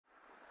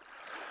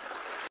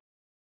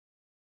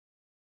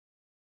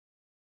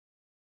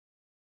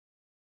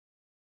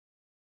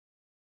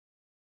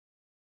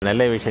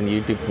Nellaivision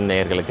YouTube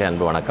நேயர்களுக்கு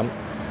அன்பு வணக்கம்.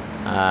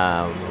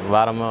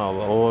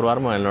 ஒவ்வொரு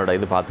வாரமும் என்னோட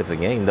இது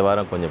பார்த்துட்ருக்கீங்க. இந்த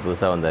வாரம் கொஞ்சம்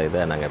புதுசாக வந்த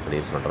இதை நாங்கள்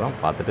எப்படி யூஸ் பண்ணுறோம்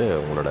பார்த்துட்டு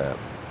உங்களோட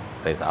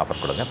ப்ரைஸ்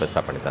ஆஃபர் கொடுங்க,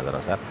 பெஸ்ட்டாக பண்ணி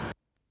தந்துடுறோம் சார்.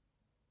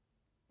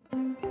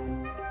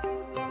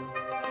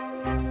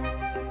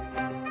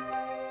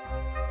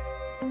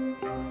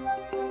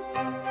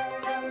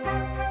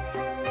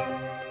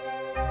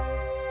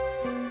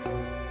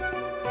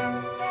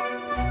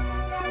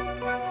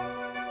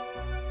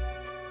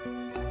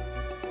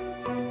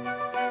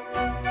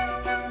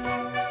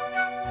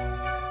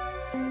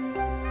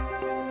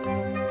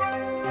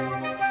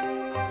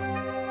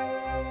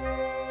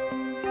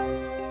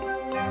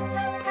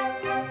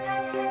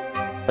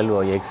 Volvo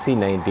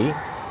XC90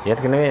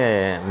 ஏற்கனவே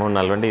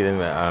 3-4 வண்டி இது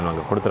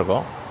நாங்கள்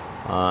கொடுத்துருக்கோம்.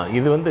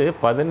 இது வந்து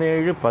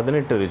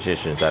 17-18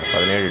 ரிஜிஸ்ட்ரேஷன் சார்.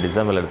 17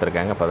 டிசம்பரில்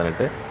எடுத்திருக்காங்க.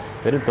 18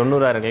 வெறும்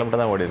 90,000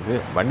 கிலோமீட்டர் தான் ஓடி இருக்குது.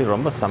 வண்டி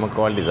ரொம்ப செம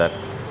குவாலிட்டி சார்.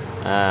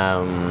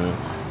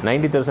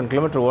 90,000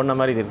 கிலோமீட்டர் ஓடின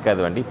மாதிரி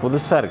இருக்காது வண்டி.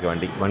 புதுசாக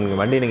இருக்குது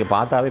வண்டி நீங்கள்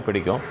பார்த்தாவே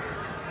பிடிக்கும்.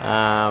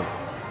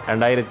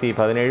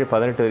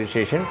 2017-18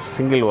 ரிஜிஸ்ட்ரேஷன்,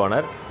 சிங்கிள்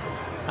ஓனர்.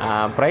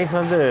 ப்ரைஸ்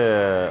வந்து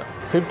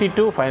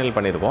 52 ஃபைனல்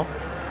பண்ணியிருக்கோம்.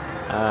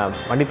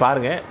 வண்டி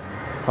பாருங்கள்,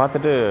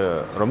 பார்த்துட்டு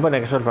ரொம்ப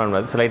நெகஷியபிள் பண்ண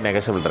முடியாது, ஸ்லைட்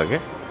நெகஷியபிள்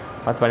இருக்குது,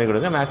 பார்த்து பண்ணி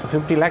கொடுங்க. மேக்ஸ்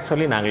 50 lakhs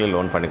சொல்லி நாங்களே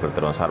லோன் பண்ணி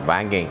கொடுத்துருவோம் சார்.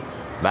 பேங்கிங்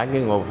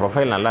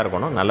ப்ரொஃபைல் நல்லா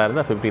இருக்கணும், நல்லா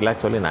இருந்தால் 50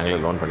 lakhs சொல்லி நாங்களே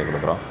லோன் பண்ணி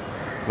கொடுக்குறோம்.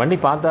 வண்டி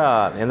பார்த்தா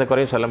எந்த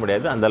குறையும் சொல்ல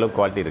முடியாது, அந்தளவுக்கு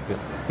குவாலிட்டி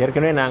இருக்குது.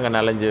 ஏற்கனவே நாங்கள்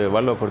 4-5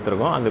 Volvo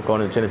கொடுத்துருக்கோம். அது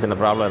கொஞ்சம் சின்ன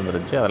ப்ராப்ளம்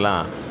இருந்துருச்சு,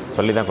 அதெல்லாம்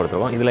சொல்லி தான்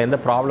கொடுத்துருக்கோம். இதில் எந்த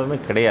ப்ராப்ளமே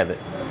கிடையாது,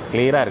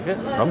 கிளியராக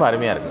இருக்குது, ரொம்ப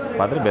அருமையாக இருக்குது.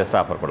 பார்த்துட்டு பெஸ்ட்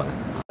ஆஃபர் கொடுங்க.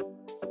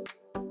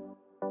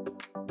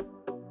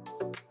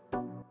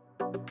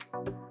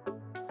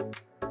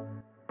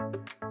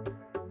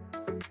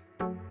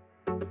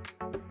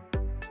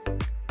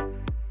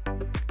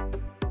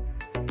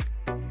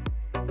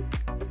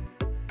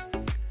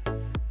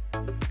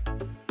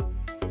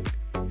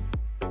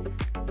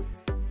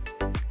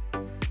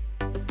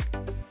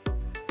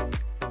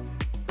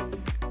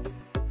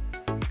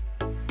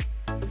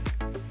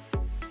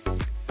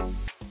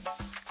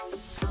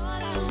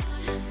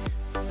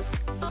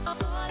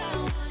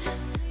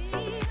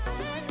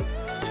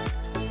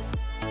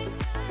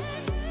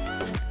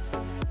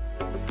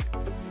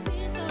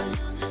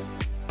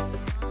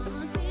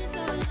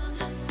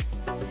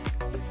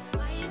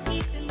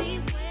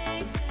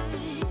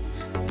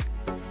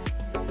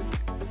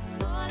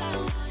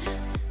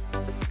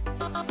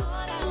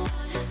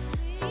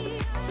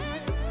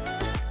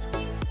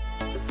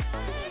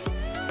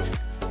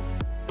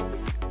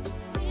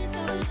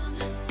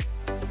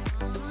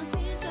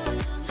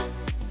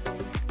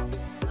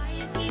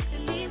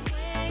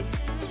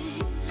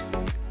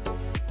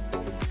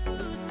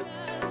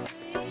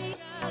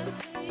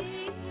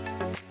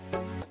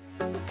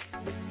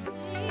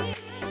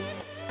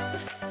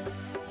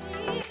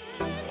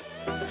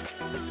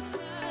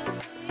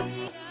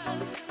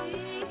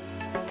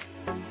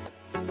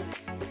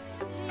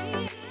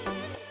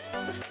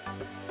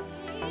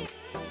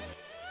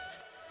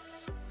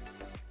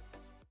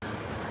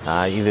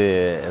 இது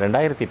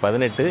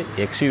 2018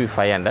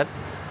 Xuv500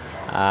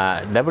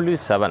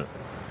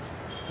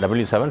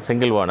 W7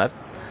 single owner.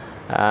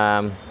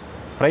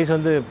 Price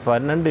வந்து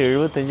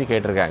 12.75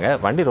 கேட்டிருக்காங்க.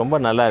 வண்டி ரொம்ப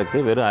நல்லா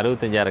இருக்குது. வெறும்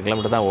 65,000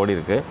 கிலோமீட்டர் தான் ஓடி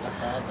இருக்குது.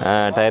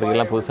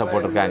 டயருக்கெல்லாம் புதுசாக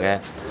போட்டிருக்காங்க.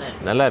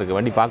 நல்லா இருக்குது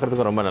வண்டி,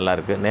 பார்க்குறதுக்கும் ரொம்ப நல்லா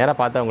இருக்குது. நேராக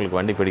பார்த்தா உங்களுக்கு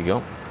வண்டி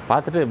பிடிக்கும்.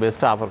 பார்த்துட்டு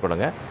பெஸ்ட்டாக ஆஃபர்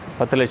கொடுங்க.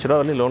 10 லட்ச ரூபா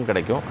வரலையும் லோன்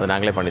கிடைக்கும், அது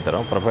நாங்களே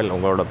பண்ணித்தரோம்.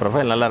 உங்களோட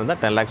ப்ரொஃபைல் நல்லா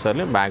இருந்தால் 10 lakhs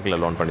வரலையும்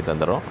பேங்க்கில் லோன் பண்ணி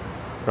தந்துடுறோம்,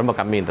 ரொம்ப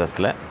கம்மி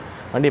இன்ட்ரெஸ்ட்டில்.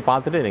 வண்டியை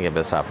பார்த்துட்டு நீங்கள்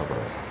பெஸ்ட் ஆஃபர்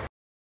கொடுங்க சார்.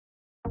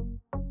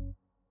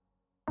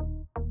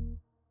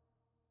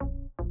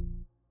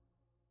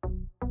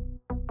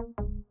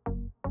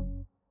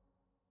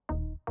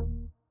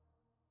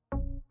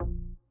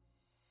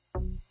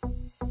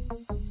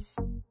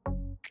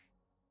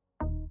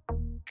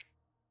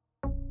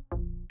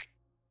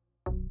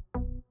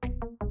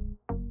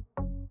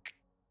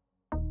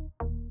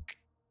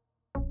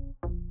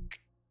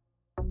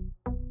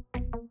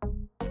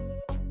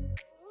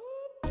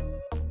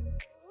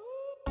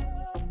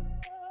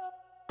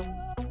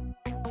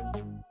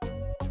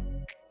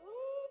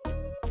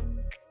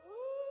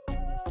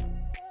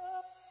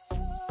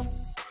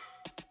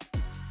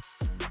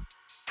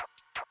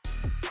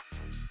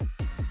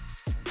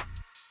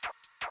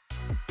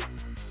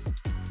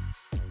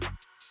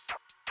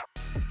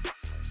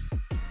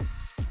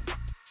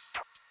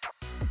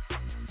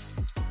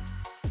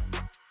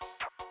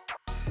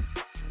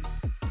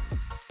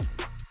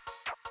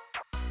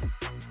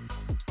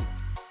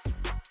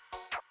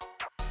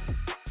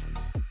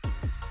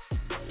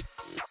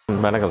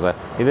 வணக்கம் சார்.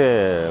 இது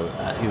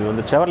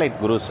வந்து Chevrolet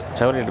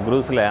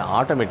குரூஸில்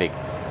automatic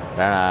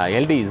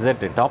LDZ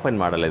top end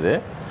model. இது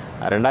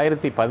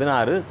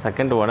 2016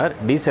 செகண்ட் ஓனர்,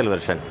 டீசல்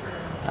வெர்ஷன்.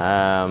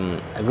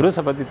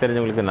 குரூஸை பற்றி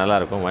தெரிஞ்சவங்களுக்கு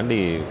நல்லாயிருக்கும். வண்டி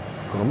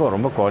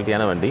ரொம்ப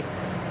குவாலிட்டியான வண்டி.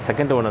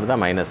 செகண்ட் ஓனர்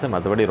தான் மைனஸ்,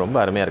 மற்றபடி ரொம்ப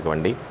அருமையாக இருக்குது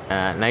வண்டி.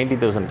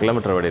 90,000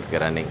 கிலோமீட்டர் ஓடி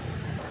இருக்குது ரன்னிங்.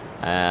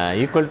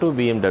 ஈக்குவல் டு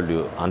BMW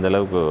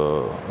அந்தளவுக்கு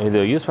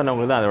இது யூஸ்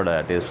பண்ணவங்களுக்கு தான் அதோட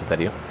டேஸ்ட்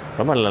தெரியும்.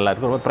 ரொம்ப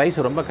நல்லாயிருக்கும். ரொம்ப ப்ரைஸ்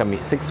ரொம்ப கம்மி,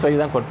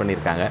 6.5 தான் கோட்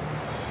பண்ணியிருக்காங்க.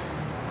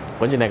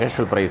 கொஞ்சம்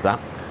நெகோஷியபிள் ப்ரைஸ்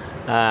தான்.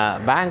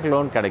 பேங்க்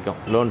லோன் கிடைக்கும்.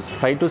 லோன்ஸ்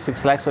 5 to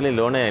 6 lakhs வரை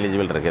லோனே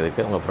எலிஜிபிள் இருக்குது.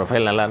 இதுக்கு உங்கள்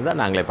ப்ரொஃபைல் நல்லா இருந்தால்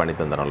நாங்களே பண்ணி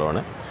தந்துடுறோம்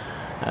லோனு.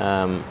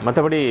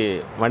 மற்றபடி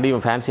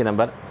வண்டியும் ஃபேன்சி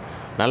நம்பர்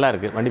நல்லா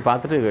இருக்குது. வண்டி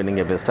பார்த்துட்டு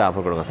நீங்கள் பெஸ்ட்டாக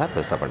ஆஃபர் கொடுங்க சார்,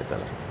 பெஸ்ட்டாக பண்ணி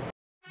தரோம்.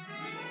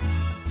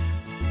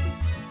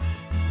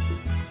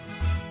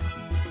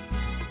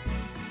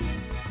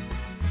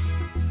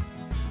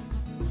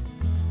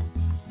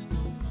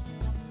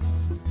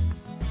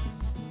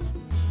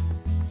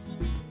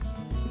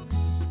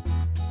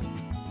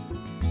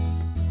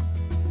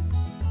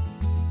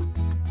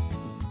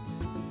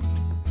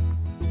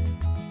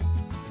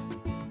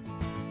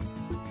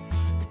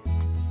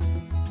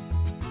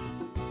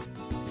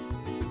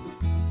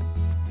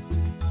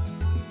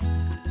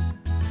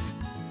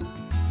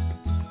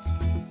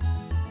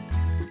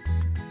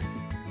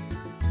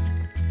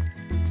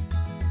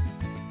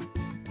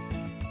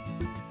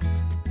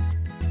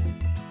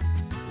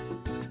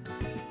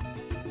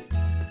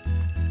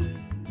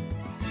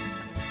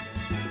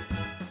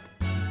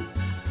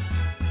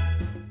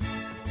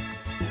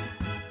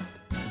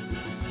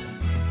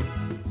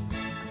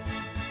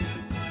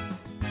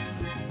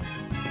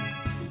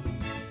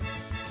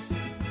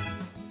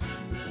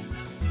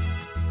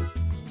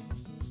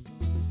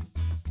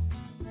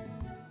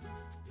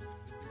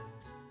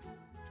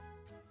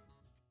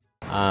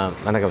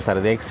 வணக்கம் சார்.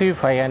 இது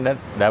Xuv500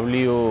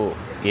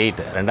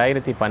 W8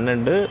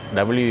 2012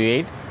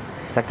 W8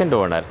 second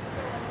owner.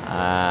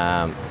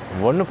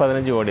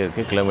 115 ஓடி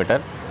இருக்குது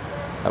கிலோமீட்டர்.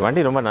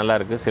 வண்டி ரொம்ப நல்லா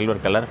இருக்குது.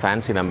 Silver colour,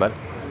 fancy number.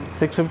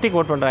 650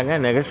 code பண்ணுறாங்க.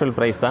 நெகோஷியபிள்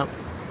ப்ரைஸ் தான்.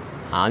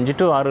 5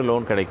 to 6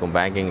 லோன் கிடைக்கும்,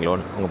 பேங்கிங்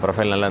லோன். உங்கள்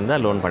ப்ரொஃபைல் நல்லா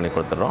இருந்தால் லோன் பண்ணி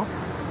கொடுத்துட்றோம்.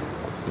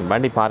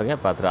 வண்டி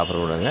பாருங்கள், பார்த்துட்டு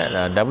ஆஃபர் கொடுங்க.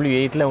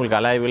 W8ல் உங்களுக்கு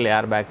அலாய்வில்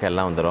ஏர் பேக்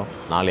எல்லாம் வந்துடும்.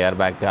 4 ஏர்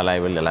பேக்கு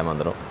அலாய்வில் எல்லாமே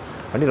வந்துடும்.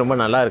 வண்டி ரொம்ப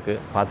நல்லா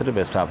இருக்குது. பார்த்துட்டு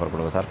பெஸ்ட்டாக ஆஃபர்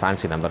கொடுங்க சார்.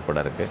 ஃபேன்சி நம்பர் கூட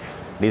இருக்குது.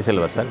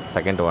 Diesel version,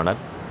 second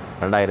owner,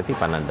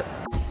 2012.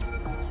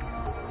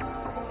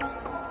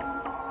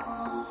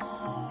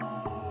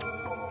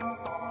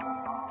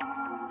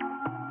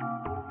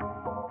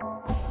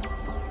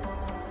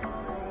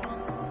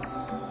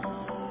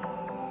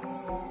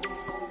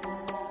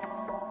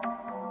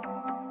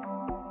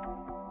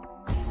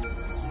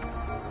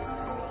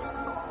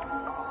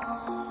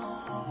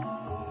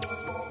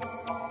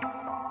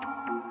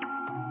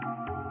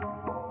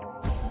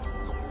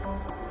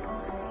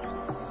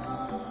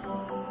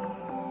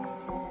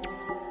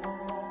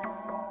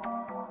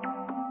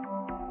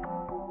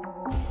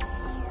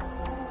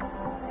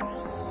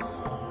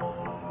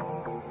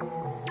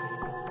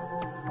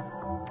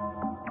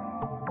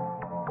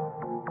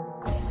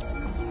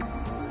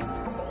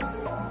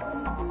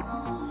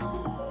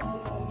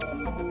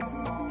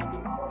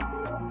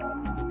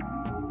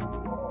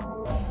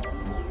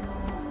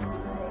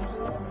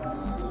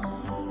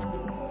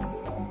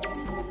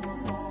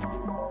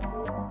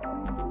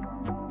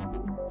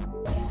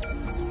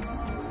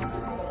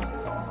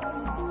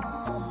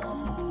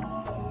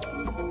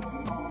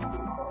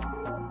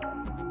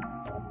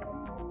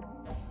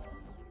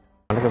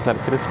 வணக்கம் sir.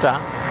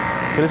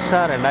 Crysta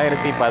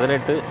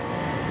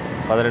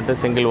 2018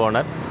 single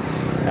owner.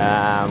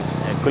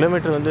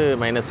 Kilometre வந்து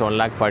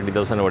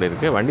 -1,40,000 ஓடி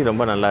இருக்குது. வண்டி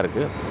ரொம்ப நல்லா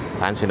இருக்குது.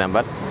 Fancy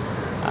number.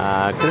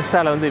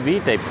 Crystaவில் வந்து V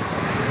type,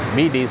 V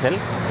diesel,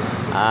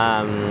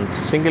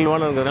 single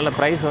ஓனருங்கிறதுனால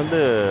price வந்து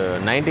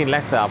 19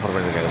 lakhs ஆஃபர்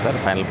பண்ணியிருக்காங்க சார்.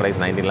 ஃபைனல் ப்ரைஸ்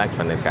 19 lakhs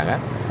பண்ணியிருக்காங்க.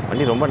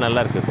 வண்டி ரொம்ப நல்லா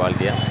இருக்குது,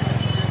 குவாலிட்டியாக,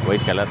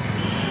 ஒயிட் கலர்.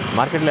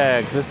 மார்க்கெட்டில்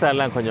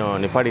Crystaலாம் கொஞ்சம்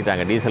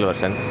நிப்பாட்டிட்டாங்க, டீசல்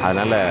வெர்ஷன்.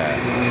 அதனால்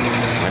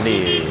வண்டி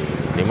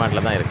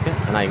டிமாண்டில் தான் இருக்குது.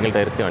 ஆனால் எங்கள்கிட்ட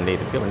இருக்குது, வண்டி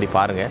இருக்குது. வண்டி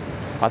பாருங்கள்,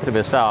 பார்த்துட்டு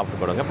பெஸ்ட்டாக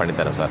ஆஃபர் கொடுங்க,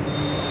 பண்ணித்தரோம் சார்.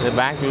 இது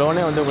பேங்க்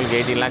லோனே வந்து உங்களுக்கு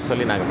 18 lakhs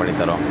சொல்லி நாங்கள்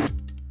பண்ணித்தரோம்.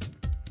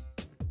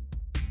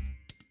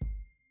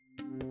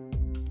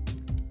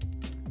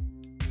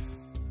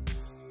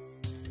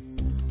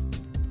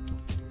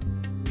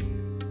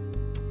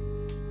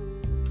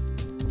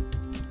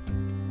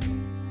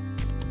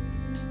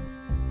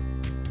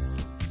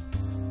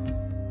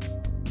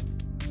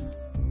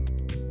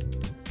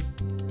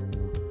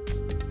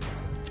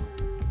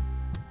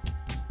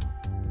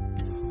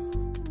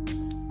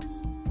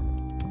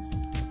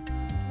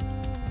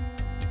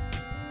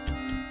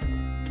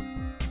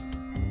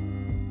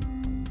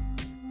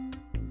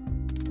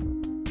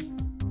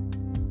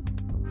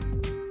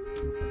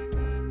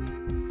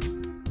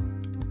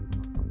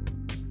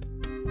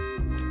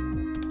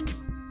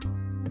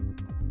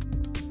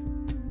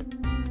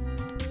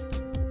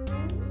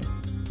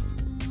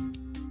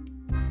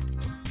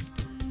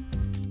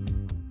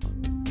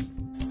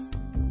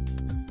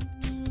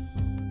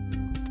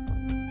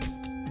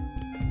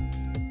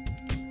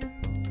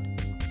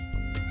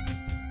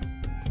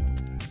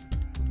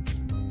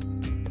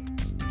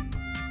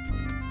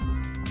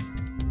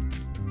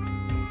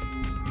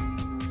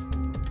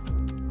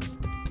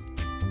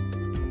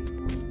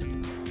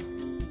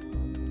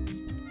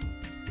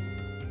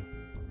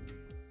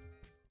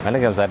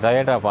 வணக்கம் sir.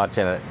 Toyota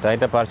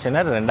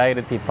Fortuner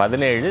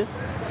 2017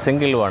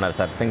 single owner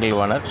sir. Single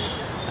owner,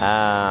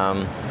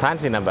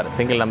 fancy number,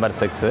 single number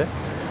 6.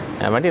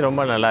 வண்டி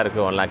ரொம்ப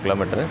நல்லாயிருக்கு. 1 lakh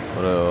கிலோமீட்டரு.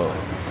 ஒரு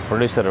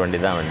ப்ரொடியூசர் வண்டி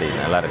தான். வண்டி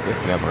நல்லாயிருக்கு.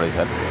 சிங்கிள்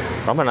ப்ரொடியூசர்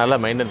ரொம்ப நல்லா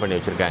மெயின்டைன் பண்ணி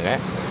வச்சுருக்காங்க.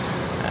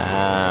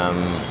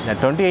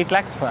 28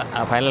 lakhs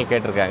ஃபைனல்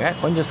கேட்டிருக்காங்க.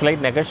 கொஞ்சம்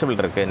ஸ்லைட் நெகோஷியபிள்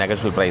இருக்குது,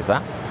 நெகோஷியபிள் ப்ரைஸ்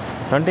தான்.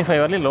 25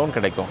 வரலையும் லோன்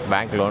கிடைக்கும்,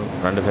 பேங்க் லோன்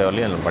 25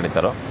 வரலையும்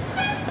பண்ணித்தரோம்.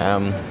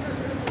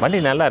 வண்டி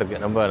நல்லா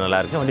இருக்குது, ரொம்ப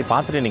நல்லாயிருக்கு. வண்டி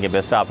பார்த்துட்டு நீங்கள்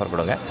பெஸ்ட்டாக ஆஃபர்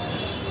கொடுங்க,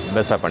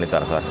 பெஸ்ட்டாக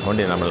பண்ணித்தரோம் சார்.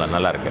 வண்டி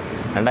நல்லாயிருக்கு.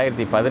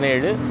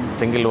 2017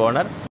 single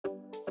owner.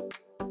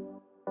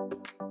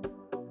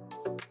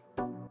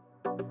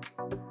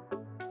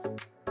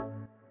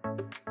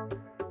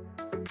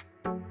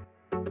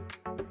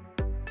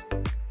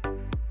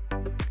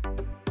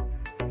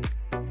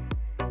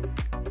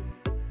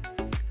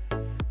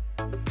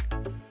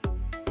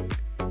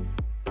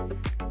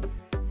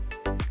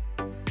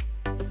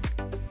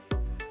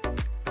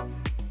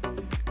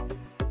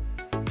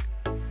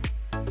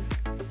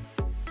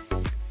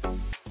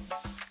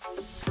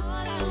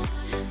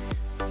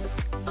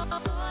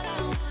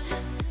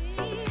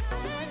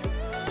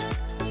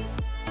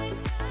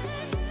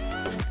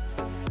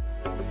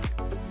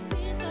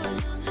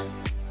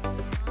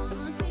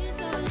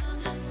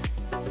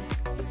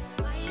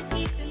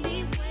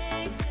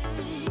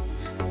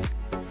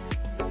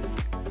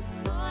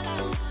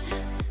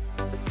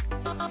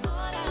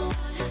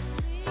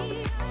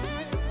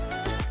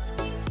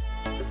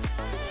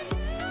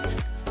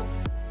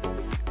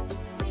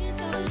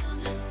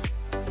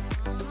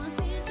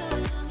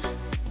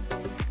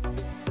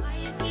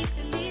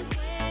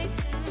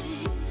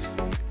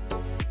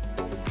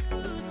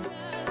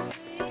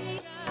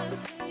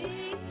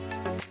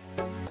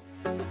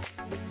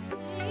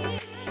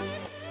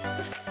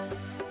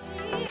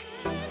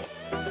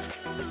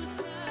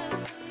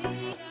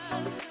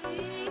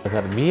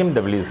 Sir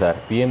BMW sir,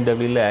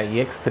 BMWவில்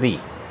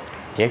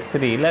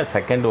X3யில்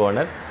second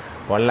owner,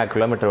 1 lakh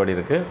kilometre ஓடி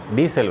இருக்குது.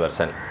 Diesel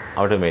version,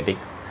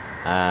 automatic.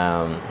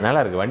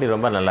 நல்லாயிருக்கு வண்டி,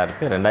 ரொம்ப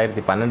நல்லாயிருக்கு.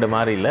 2012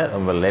 மாதிரி இல்லை,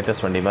 ரொம்ப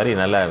லேட்டஸ்ட் வண்டி மாதிரி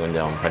நல்லா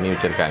கொஞ்சம் பண்ணி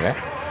வச்சுருக்காங்க.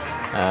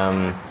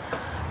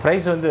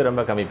 ப்ரைஸ் வந்து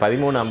ரொம்ப கம்மி,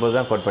 13.50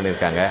 தான் கோட்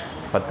பண்ணியிருக்காங்க.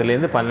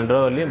 10லேருந்து 12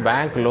 ரூபாயிலையும்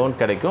பேங்க் லோன்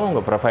கிடைக்கும்,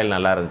 உங்கள் ப்ரொஃபைல்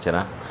நல்லா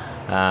இருந்துச்சுன்னா.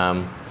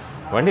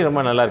 வண்டி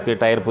ரொம்ப நல்லாயிருக்கு.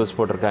 டயர் புதுசு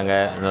போட்டிருக்காங்க,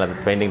 நல்லா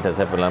பெயிண்டிங்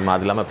டச்சப் இல்லாமல்,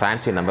 அது இல்லாமல்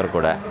ஃபேன்சி நம்பர்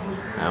கூட.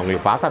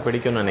 உங்களுக்கு பார்த்தா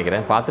பிடிக்கும்னு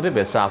நினைக்கிறேன். பார்த்துட்டு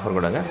பெஸ்ட்டாக ஆஃபர்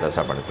கொடுங்க,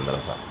 பெஸ்ட்டாக பண்ணி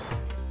கொடுத்துறேன் சார்.